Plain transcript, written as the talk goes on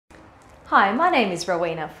Hi, my name is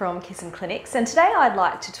Rowena from Kiss & Clinics, and today I'd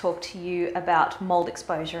like to talk to you about mold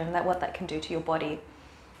exposure and what that can do to your body.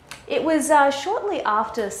 It was shortly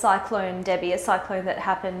after Cyclone Debbie, a cyclone that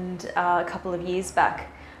happened a couple of years back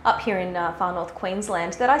up here in far north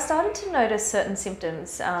Queensland, that I started to notice certain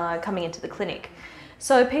symptoms coming into the clinic.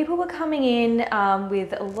 So people were coming in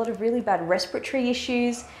with a lot of really bad respiratory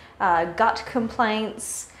issues, gut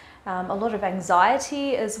complaints, a lot of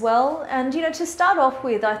anxiety as well. And, to start off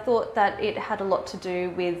with, I thought that it had a lot to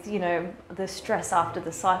do with, the stress after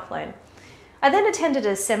the cyclone. I then attended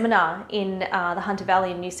a seminar in the Hunter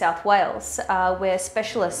Valley in New South Wales, where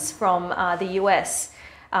specialists from the US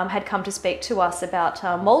had come to speak to us about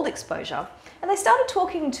mold exposure. And they started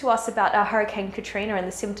talking to us about Hurricane Katrina and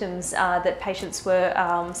the symptoms that patients were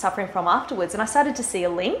suffering from afterwards. And I started to see a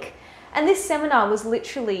link. And this seminar was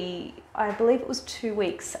literally, I believe it was 2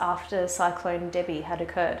 weeks after Cyclone Debbie had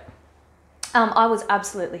occurred. I was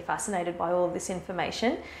absolutely fascinated by all of this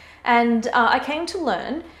information, and I came to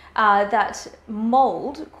learn that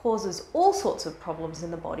mold causes all sorts of problems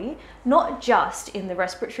in the body, not just in the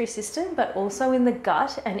respiratory system, but also in the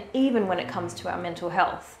gut and even when it comes to our mental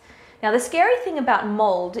health. Now, the scary thing about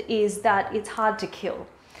mold is that it's hard to kill.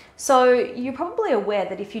 So you're probably aware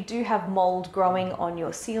that if you do have mold growing on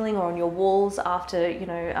your ceiling or on your walls after,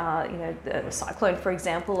 the cyclone, for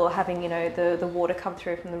example, or having, the water come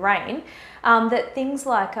through from the rain, that things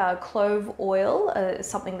like clove oil is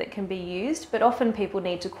something that can be used, but often people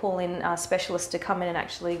need to call in specialists to come in and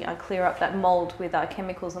actually clear up that mold with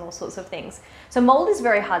chemicals and all sorts of things. So mold is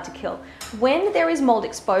very hard to kill. When there is mold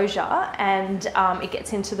exposure and it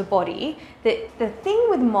gets into the body, the thing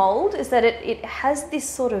with mold is that it has this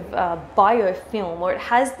sort of biofilm, or it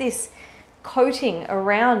has this coating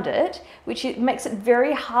around it, which makes it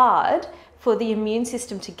very hard for the immune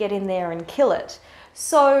system to get in there and kill it.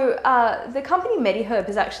 So the company MediHerb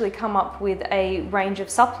has actually come up with a range of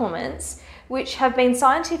supplements which have been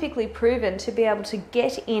scientifically proven to be able to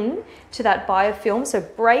get in to that biofilm, so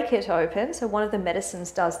break it open. So one of the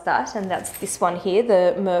medicines does that, and that's this one here,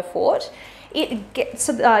 the Merfort. It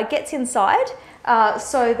gets inside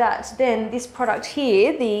so that then this product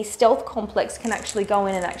here, the Stealth Complex, can actually go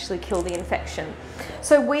in and actually kill the infection.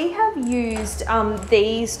 So we have used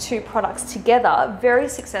these two products together very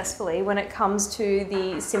successfully when it comes to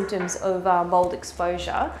the symptoms of mold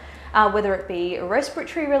exposure, whether it be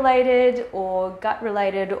respiratory related or gut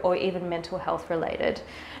related or even mental health related.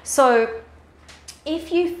 So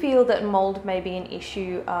if you feel that mold may be an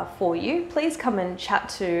issue for you, please come and chat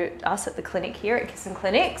to us at the clinic here at Kiss &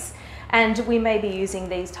 Clinics, and we may be using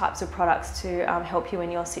these types of products to help you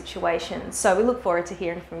in your situation. So we look forward to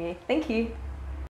hearing from you. Thank you.